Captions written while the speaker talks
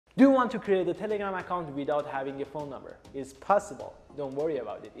Do you want to create a Telegram account without having a phone number? It's possible. Don't worry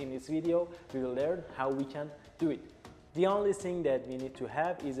about it. In this video, we will learn how we can do it. The only thing that we need to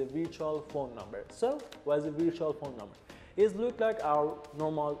have is a virtual phone number. So, what is a virtual phone number? It looks like our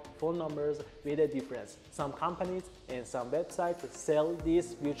normal phone numbers with a difference. Some companies and some websites sell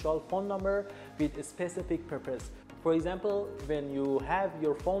this virtual phone number with a specific purpose. For example, when you have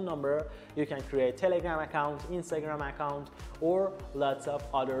your phone number, you can create Telegram account, Instagram account, or lots of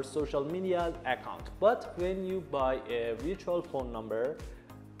other social media account. But when you buy a virtual phone number,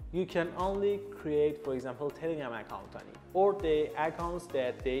 you can only create, for example, Telegram account on it, or the accounts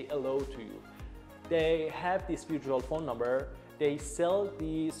that they allow to you. They have this virtual phone number, they sell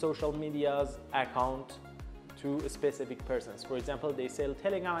the social media's account to specific persons. For example, they sell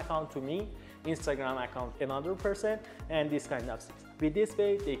Telegram account to me, Instagram account another person, and this kind of things. With this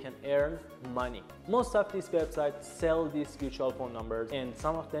way, they can earn money. Most of these websites sell these virtual phone numbers, and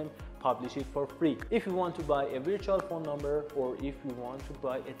some of them publish it for free. If you want to buy a virtual phone number, or if you want to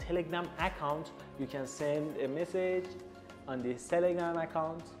buy a Telegram account, you can send a message on this Telegram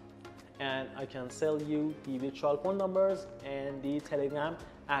account, and I can sell you the virtual phone numbers and the Telegram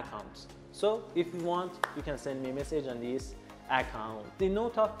accounts. So if you want, you can send me a message on this account. The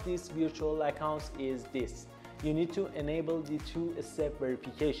note of these virtual accounts is this: you need to enable the two-step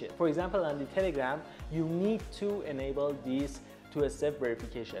verification. For example, on the Telegram, you need to enable this two-step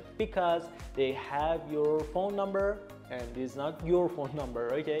verification because they have your phone number and it's not your phone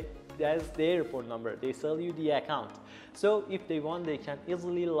number, okay? That's their phone number. They sell you the account. So if they want, they can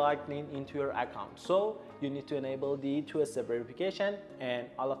easily log in into your account. So you need to enable the two-step verification, and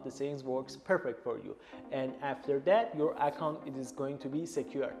all of the things works perfect for you. And after that, your account is going to be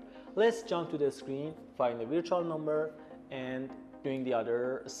secured. Let's jump to the screen, find the virtual number, and doing the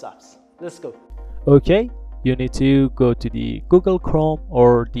other steps. Let's go. Okay, you need to go to the Google Chrome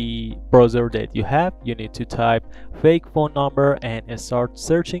or the browser that you have. You need to type fake phone number and start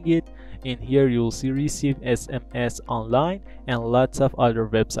searching it. In here you'll see receive SMS online and lots of other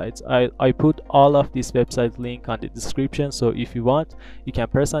websites. I put all of these website link on the description, so if you want, you can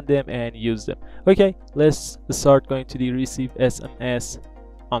press on them and use them. Okay, let's start going to the receive SMS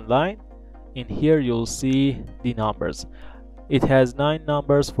online. In here you'll see the numbers. It has 9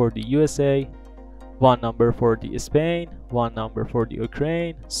 numbers for the USA, 1 number for the Spain, 1 number for the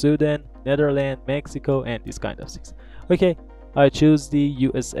Ukraine, Sudan, Netherlands, Mexico, and this kind of things. Okay, I choose the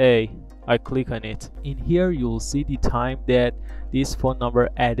USA. I click on it. In here you'll see the time that this phone number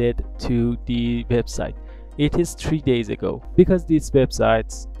added to the website. It is 3 days ago. Because these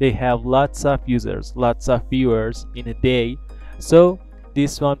websites, they have lots of users, lots of viewers in a day. So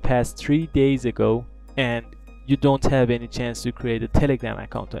this one passed 3 days ago, and you don't have any chance to create a Telegram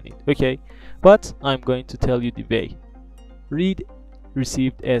account on it. Okay, but I'm going to tell you the way. Read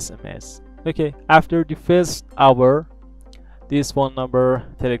received SMS. Okay, after the first hour, this phone number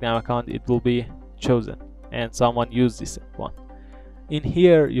Telegram account, it will be chosen and someone use this one. In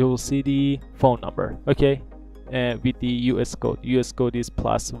here you will see the phone number, okay, with the US code. US code is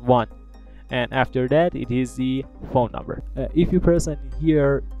 +1, and after that it is the phone number. If you press on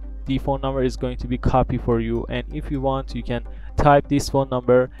here, the phone number is going to be copied for you, and if you want, you can type this phone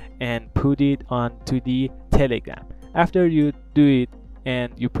number and put it onto the Telegram. After you do it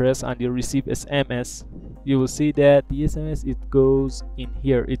and you press on the receive SMS, you will see that the SMS, it goes in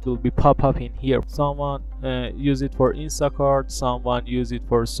here. It will be pop up in here. Someone use it for Instacart, someone use it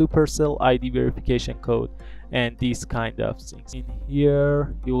for Supercell ID verification code, and these kind of things. In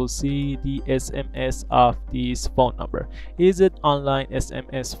here you will see the SMS of this phone number. Is it online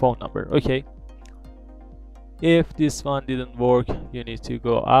SMS phone number? Okay, if this one didn't work, you need to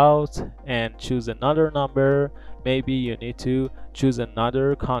go out and choose another number. Maybe you need to choose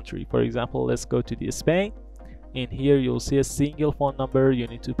another country. For example, let's go to the Spain. In here you'll see a single phone number. You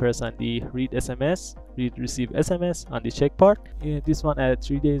need to press on the read SMS, read receive SMS on the check part. This one added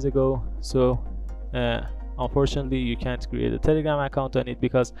 3 days ago, so unfortunately you can't create a Telegram account on it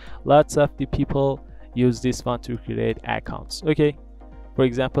because lots of the people use this one to create accounts. Okay, for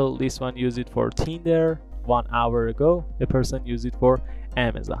example, this one used it for Tinder. 1 hour ago, a person used it for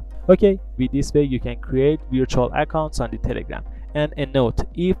Amazon. Okay, with this way you can create virtual accounts on the Telegram. And a note,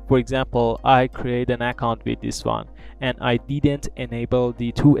 if for example I create an account with this one and I didn't enable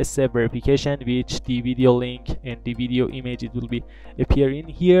the two-step verification, which the video link and the video image, it will be appear in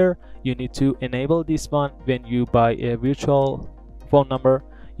here, you need to enable this one. When you buy a virtual phone number,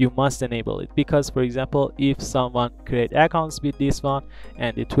 you must enable it, because for example, if someone create accounts with this one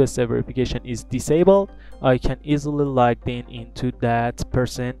and the two-step verification is disabled, I can easily log in into that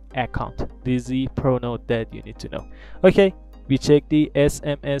person account. This is the pro note that you need to know. Okay, we check the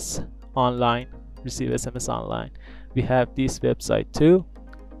SMS online, receive SMS online, we have this website too.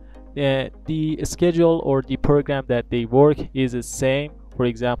 The schedule or the program that they work is the same. For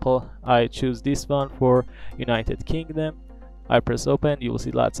example, I choose this one for United Kingdom. I press open, you will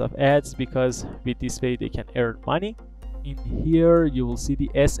see lots of ads because with this way they can earn money. In here you will see the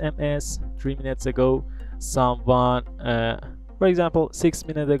SMS. 3 minutes ago someone, for example 6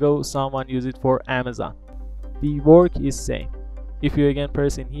 minutes ago, someone used it for Amazon. The work is same. If you again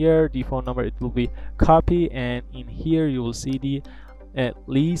press in here the phone number, it will be copy, and in here you will see the at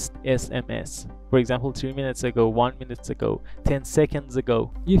least SMS. For example, 3 minutes ago, 1 minute ago, 10 seconds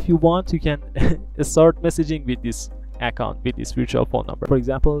ago. If you want, you can start messaging with this account, with this virtual phone number. For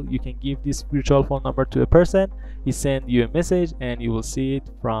example, you can give this virtual phone number to a person, he send you a message, and you will see it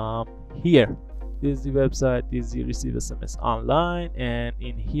from here. This is the website, this is the receive SMS online, and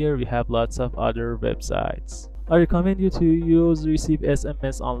in here we have lots of other websites. I recommend you to use receive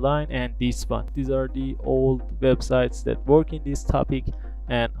SMS online and this one. These are the old websites that work in this topic,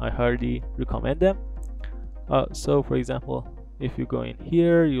 and I highly recommend them. So for example, if you go in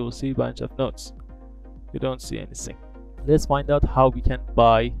here, you will see a bunch of notes. You don't see anything. Let's find out how we can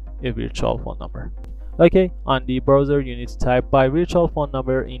buy a virtual phone number. Okay, on the browser you need to type buy virtual phone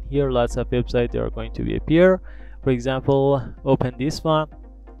number. In here lots of websites are going to appear. For example, open this one.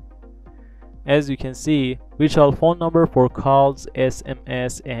 As you can see, virtual phone number for calls,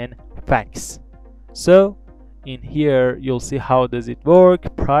 SMS and fax. So in here you'll see how does it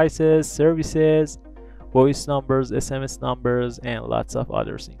work, prices, services, voice numbers, SMS numbers, and lots of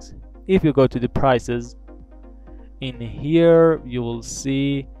other things. If you go to the prices, in here you will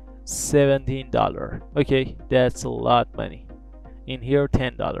see $17. Okay, that's a lot money. In here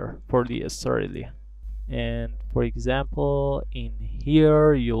 $10 for the Australia. And for example, in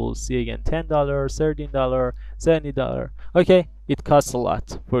here you'll see again $10, $13, $70. Okay, it costs a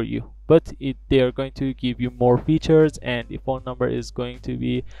lot for you, but they are going to give you more features, and the phone number is going to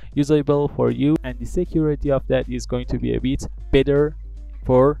be usable for you, and the security of that is going to be a bit better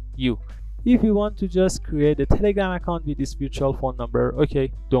for you. If you want to just create a Telegram account with this virtual phone number,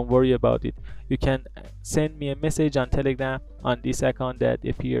 okay, don't worry about it. You can send me a message on Telegram on this account that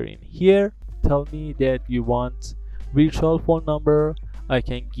appear in here. Tell me that you want virtual phone number. I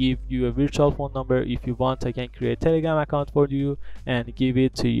can give you a virtual phone number. If you want, I can create a Telegram account for you and give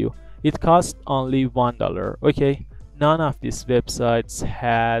it to you. It costs only $1. Okay, none of these websites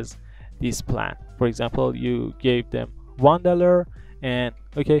has this plan. For example, you gave them $1 and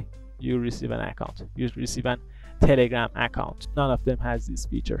okay, you receive an account, you receive an Telegram account. None of them has this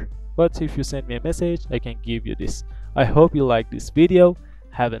feature, but if you send me a message, I can give you this. I hope you like this video.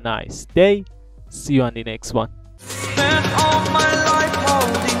 Have a nice day. See you on the next one. Spent all my life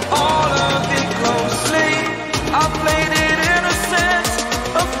holding all of it closely. I played it innocent,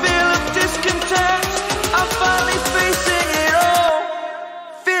 a feel of discontent. I'm finally facing it all,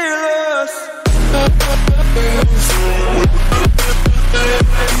 fearless.